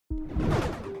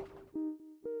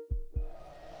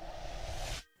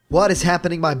What is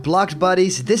happening, my Blocked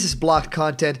buddies? This is Blocked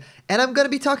Content, and I'm going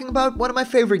to be talking about one of my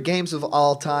favorite games of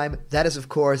all time. That is, of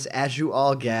course, as you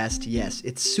all guessed, yes,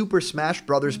 it's Super Smash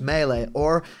Bros. Melee,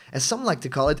 or as some like to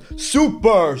call it,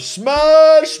 Super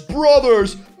Smash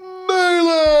Bros.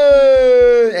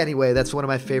 Melee! Anyway, that's one of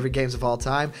my favorite games of all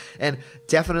time, and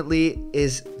definitely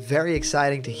is very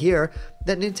exciting to hear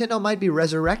that Nintendo might be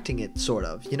resurrecting it, sort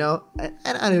of, you know?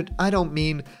 And I don't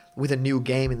mean with a new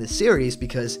game in the series,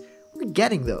 because we're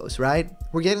getting those, right?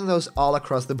 We're getting those all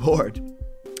across the board.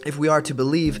 If we are to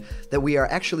believe that we are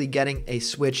actually getting a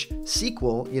Switch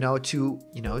sequel, to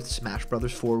Smash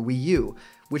Bros. For Wii U,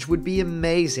 which would be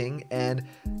amazing and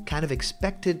kind of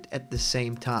expected at the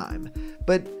same time.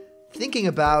 But thinking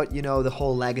about, the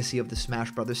whole legacy of the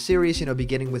Smash Bros. Series,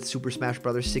 beginning with Super Smash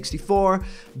Bros. 64,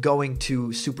 going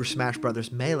to Super Smash Bros.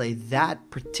 Melee,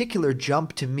 that particular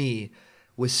jump to me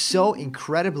was so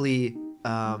incredibly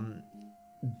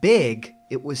big.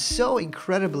 It was so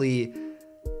incredibly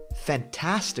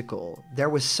fantastical. There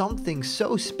was something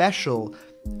so special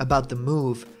about the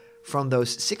move from those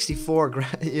 64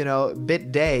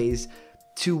 bit days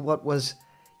to what was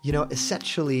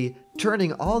essentially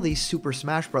turning all these Super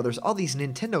Smash Brothers, all these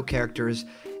Nintendo characters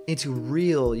into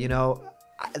real,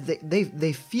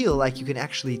 they feel like you can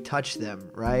actually touch them,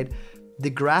 right?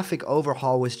 The graphic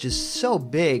overhaul was just so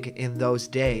big in those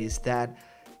days that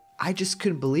I just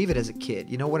couldn't believe it as a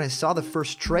kid. When I saw the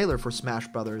first trailer for Smash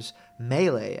Bros.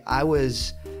 Melee, I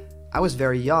was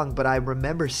very young, but I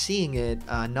remember seeing it,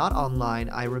 not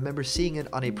online. I remember seeing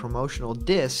it on a promotional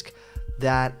disc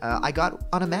that I got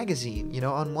on a magazine,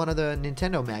 on one of the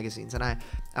Nintendo magazines. And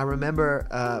I remember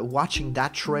watching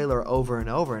that trailer over and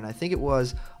over, and I think it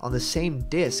was on the same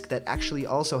disc that actually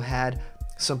also had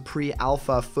some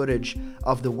pre-alpha footage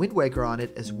of the Wind Waker on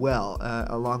it as well,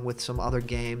 along with some other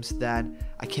games that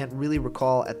I can't really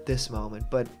recall at this moment.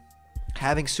 But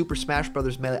having Super Smash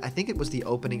Bros. Melee, I think it was the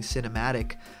opening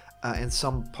cinematic, and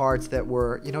some parts that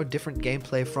were, different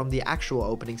gameplay from the actual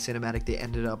opening cinematic they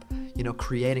ended up,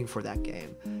 creating for that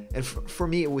game. And for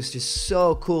me, it was just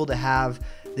so cool to have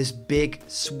this big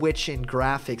switch in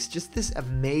graphics, just this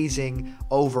amazing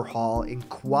overhaul in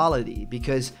quality,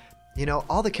 because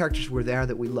all the characters were there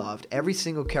that we loved. Every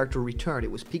single character returned.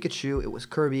 It was Pikachu, it was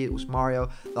Kirby, it was Mario.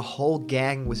 The whole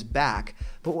gang was back.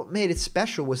 But what made it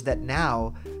special was that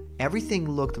now everything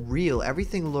looked real.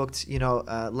 Everything looked,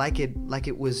 like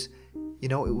it was,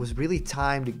 it was really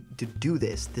time to do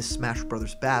this Smash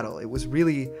Brothers battle. It was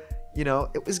really,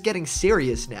 it was getting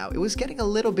serious now. It was getting a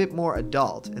little bit more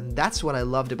adult, and that's what I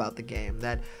loved about the game,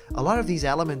 that a lot of these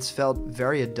elements felt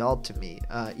very adult to me.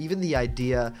 Even the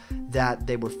idea that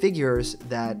they were figures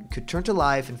that could turn to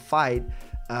life and fight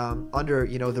under,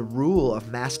 the rule of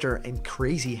Master and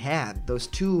Crazy Hand, those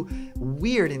two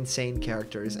weird, insane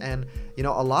characters. And,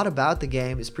 a lot about the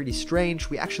game is pretty strange.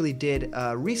 We actually did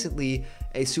recently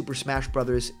a Super Smash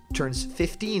Bros. Turns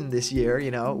 15 this year,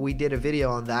 we did a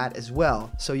video on that as well,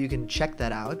 so you can check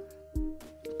that out.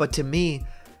 But to me,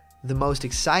 the most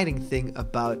exciting thing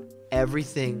about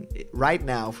everything right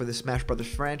now for the Smash Bros.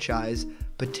 Franchise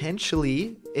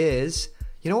potentially is,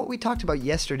 what we talked about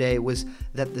yesterday was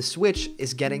that the Switch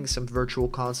is getting some virtual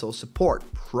console support,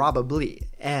 probably.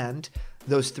 And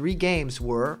those three games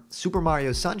were Super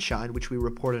Mario Sunshine, which we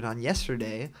reported on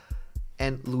yesterday,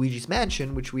 and Luigi's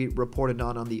Mansion, which we reported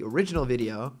on the original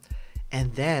video.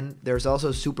 And then there's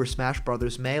also Super Smash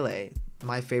Bros. Melee,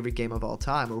 my favorite game of all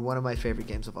time, or one of my favorite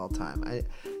games of all time.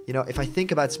 If I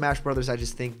think about Smash Brothers, I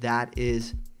just think that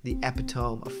is the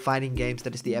epitome of fighting games.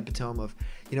 That is the epitome of,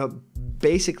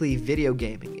 basically video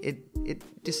gaming.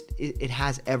 It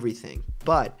has everything.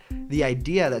 But the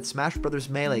idea that Smash Bros.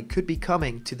 Melee could be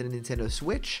coming to the Nintendo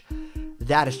Switch,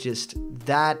 that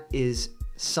is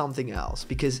something else,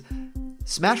 because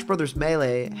Smash Bros.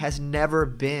 Melee has never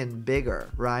been bigger,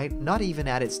 right? Not even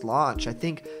at its launch. I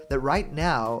think that right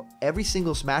now, every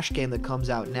single Smash game that comes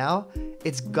out now,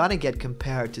 it's gonna get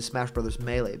compared to Smash Bros.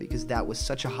 Melee, because that was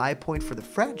such a high point for the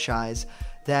franchise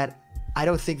that I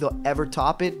don't think they'll ever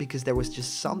top it, because there was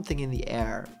just something in the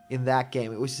air in that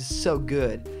game. It was just so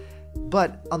good.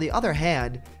 But on the other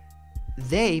hand,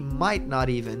 they might not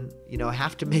even,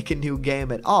 have to make a new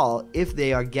game at all if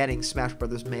they are getting Smash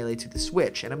Bros. Melee to the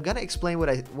Switch. And I'm going to explain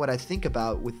what I think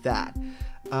about with that.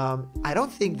 I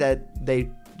don't think that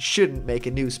they shouldn't make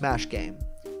a new Smash game.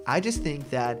 I just think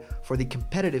that for the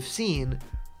competitive scene,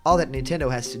 all that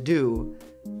Nintendo has to do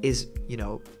is,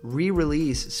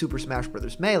 re-release Super Smash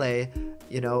Bros. Melee,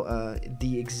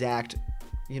 the exact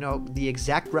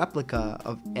replica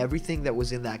of everything that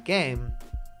was in that game,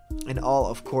 and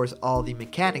all the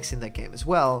mechanics in that game as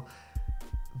well,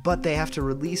 but they have to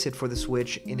release it for the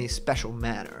Switch in a special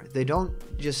manner. They don't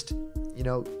just,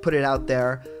 put it out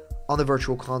there on the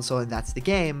Virtual Console and that's the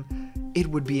game. It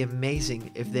would be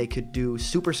amazing if they could do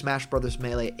Super Smash Bros.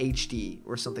 Melee HD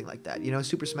or something like that.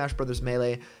 Super Smash Bros.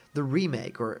 Melee, the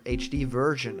remake or HD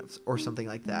version or something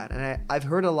like that. And I've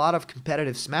heard a lot of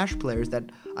competitive Smash players that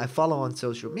I follow on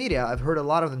social media. I've heard a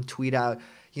lot of them tweet out,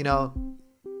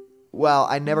 well,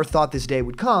 I never thought this day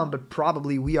would come, but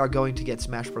probably we are going to get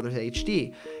Smash Bros.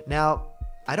 HD. Now,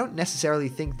 I don't necessarily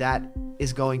think that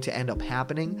is going to end up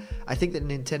happening. I think that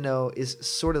Nintendo is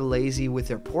sort of lazy with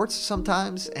their ports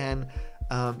sometimes, and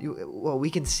we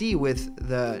can see with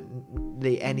the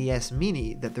NES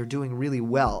Mini that they're doing really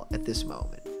well at this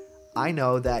moment. I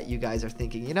know that you guys are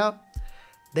thinking,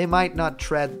 they might not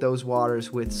tread those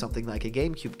waters with something like a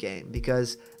GameCube game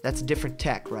because that's different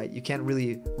tech, right? You can't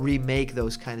really remake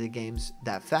those kinds of games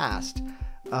that fast.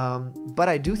 But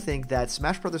I do think that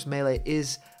Smash Bros. Melee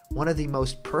is one of the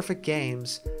most perfect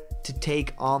games to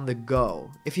take on the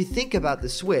go. If you think about the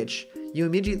Switch, you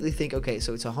immediately think, okay,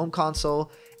 so it's a home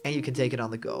console and you can take it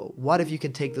on the go. What if you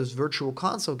can take those Virtual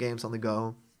Console games on the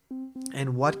go?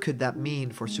 And what could that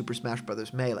mean for Super Smash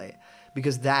Bros. Melee?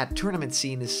 Because that tournament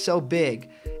scene is so big,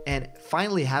 and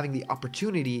finally having the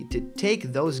opportunity to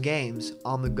take those games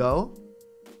on the go,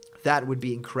 that would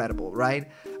be incredible, right?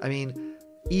 I mean,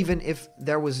 even if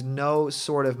there was no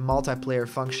sort of multiplayer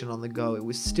function on the go, it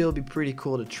would still be pretty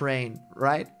cool to train,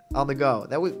 right? On the go.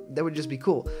 That would just be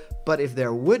cool. But if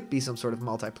there would be some sort of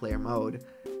multiplayer mode,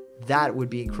 that would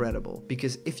be incredible.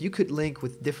 Because if you could link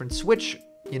with different Switch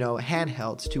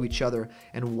handhelds to each other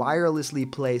and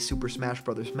wirelessly play Super Smash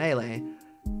Bros. Melee,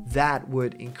 that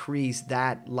would increase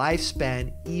that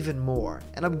lifespan even more.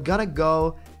 And I'm gonna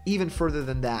go even further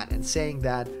than that and saying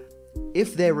that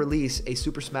if they release a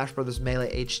Super Smash Bros.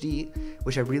 Melee HD,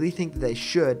 which I really think that they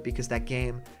should, because that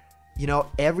game,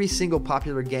 every single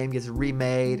popular game gets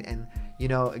remade and,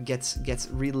 gets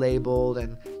relabeled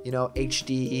and,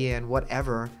 HD and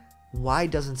whatever. Why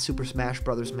doesn't Super Smash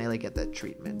Bros. Melee get that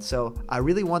treatment? So I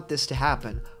really want this to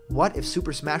happen. What if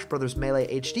Super Smash Bros.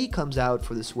 Melee HD comes out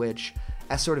for the Switch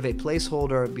as sort of a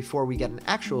placeholder before we get an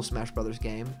actual Smash Bros.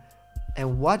 Game?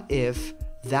 And what if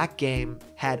that game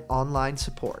had online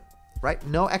support, right?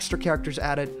 No extra characters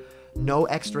added, no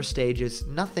extra stages,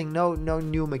 nothing, no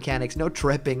new mechanics, no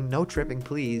tripping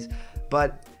please,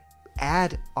 but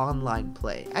add online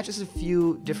play. Add just a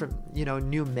few different,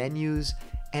 new menus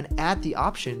and add the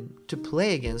option to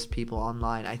play against people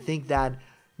online. I think that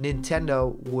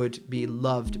Nintendo would be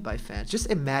loved by fans.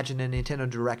 Just imagine a Nintendo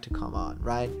Direct to come on,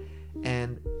 right?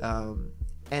 And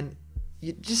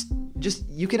you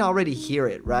you can already hear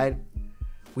it, right?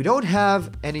 We don't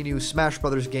have any new Smash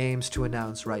Brothers games to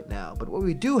announce right now, but what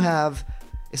we do have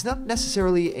is not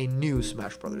necessarily a new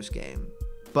Smash Brothers game,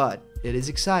 but it is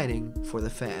exciting for the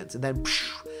fans. And then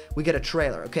we get a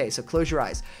trailer. Okay, so close your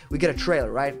eyes. We get a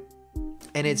trailer, right?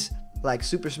 And it's like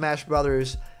Super Smash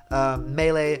Brothers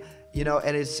Melee,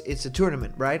 and it's a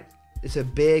tournament, right? It's a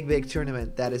big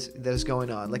tournament that is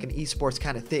going on, like an esports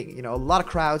kind of thing. A lot of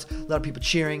crowds, a lot of people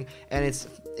cheering, and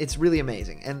it's really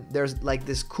amazing. And there's like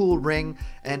this cool ring,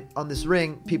 and on this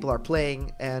ring, people are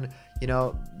playing, and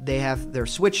they have their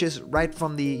switches right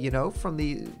from the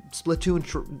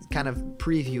Splatoon kind of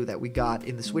preview that we got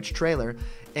in the Switch trailer,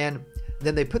 and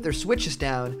then they put their switches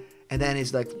down, and then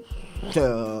it's like.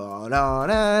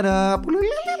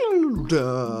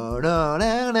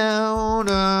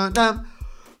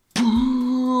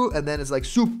 And then it's like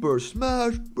Super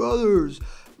Smash Brothers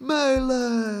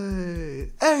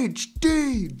Melee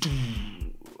HD.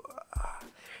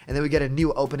 And then we get a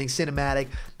new opening cinematic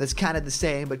that's kind of the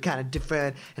same but kind of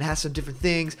different and has some different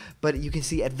things, but you can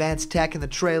see advanced tech in the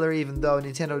trailer even though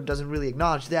Nintendo doesn't really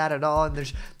acknowledge that at all. And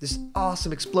there's this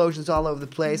awesome explosions all over the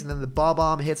place, and then the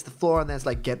bomb hits the floor, and then it's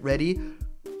like, get ready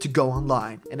to go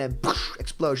online, and then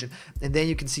explosion, and then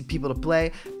you can see people to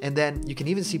play, and then you can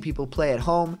even see people play at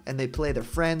home, and they play their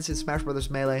friends in Smash Bros.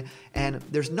 Melee. And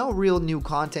there's no real new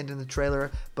content in the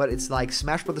trailer, but it's like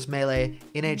Smash Bros. Melee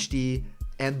in HD,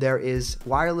 and there is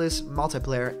wireless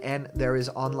multiplayer, and there is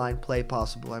online play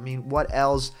possible. I mean, what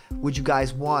else would you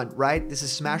guys want, right? This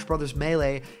is Smash Bros.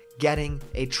 Melee getting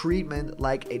a treatment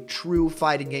like a true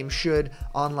fighting game should,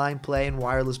 online play and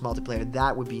wireless multiplayer.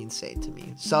 That would be insane to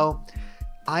me. So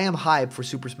I am hyped for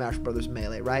Super Smash Bros.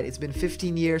 Melee, right? It's been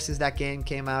 15 years since that game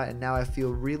came out, and now I feel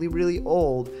really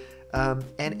old.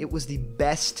 And it was the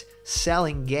best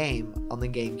selling game on the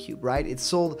GameCube, right? It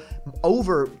sold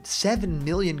over 7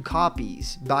 million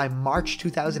copies by March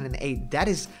 2008. That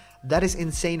is That is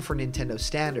insane for Nintendo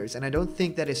standards, and I don't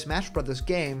think that a Smash Brothers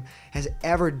game has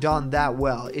ever done that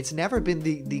well. It's never been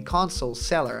the console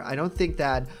seller. I don't think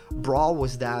that Brawl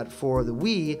was that for the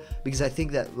Wii, because I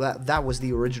think that was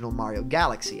the original Mario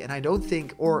Galaxy, and I don't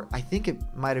think, or I think it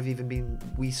might have even been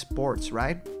Wii Sports,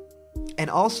 right? And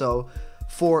also,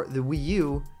 for the Wii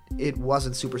U, it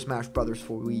wasn't Super Smash Bros.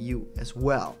 For Wii U as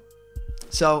well.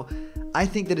 So I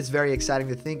think that it's very exciting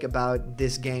to think about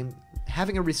this game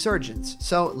having a resurgence.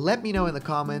 So let me know in the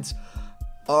comments,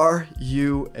 are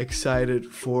you excited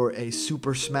for a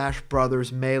Super Smash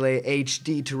Bros. Melee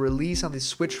HD to release on the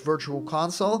Switch Virtual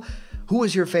Console? Who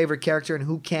is your favorite character and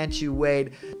who can't you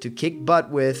wait to kick butt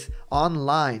with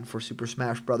online for Super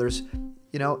Smash Bros.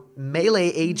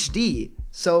 Melee HD?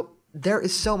 So there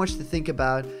is so much to think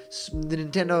about. The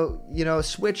Nintendo,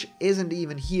 Switch isn't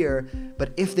even here,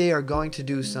 but if they are going to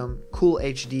do some cool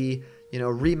HD,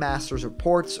 remasters or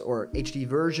ports or HD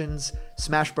versions,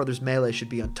 Smash Bros. Melee should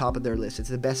be on top of their list. It's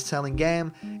the best-selling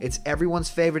game, it's everyone's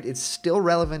favorite, it's still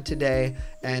relevant today,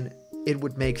 and it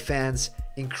would make fans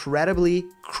incredibly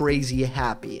crazy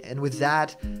happy. And with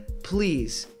that,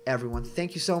 please, everyone,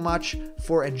 thank you so much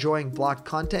for enjoying Blocked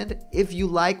content. If you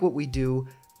like what we do,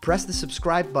 press the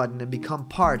subscribe button and become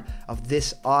part of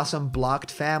this awesome Blocked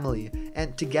family.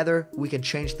 And together, we can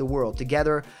change the world.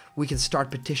 Together, we can start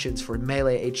petitions for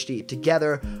Melee HD.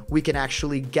 Together, we can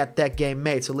actually get that game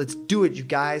made. So let's do it, you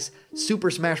guys. Super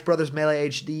Smash Bros. Melee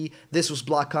HD. This was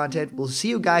Blocked content. We'll see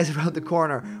you guys around the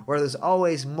corner, where there's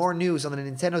always more news on the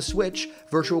Nintendo Switch,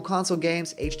 Virtual Console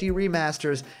games, HD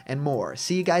remasters, and more.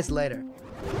 See you guys later.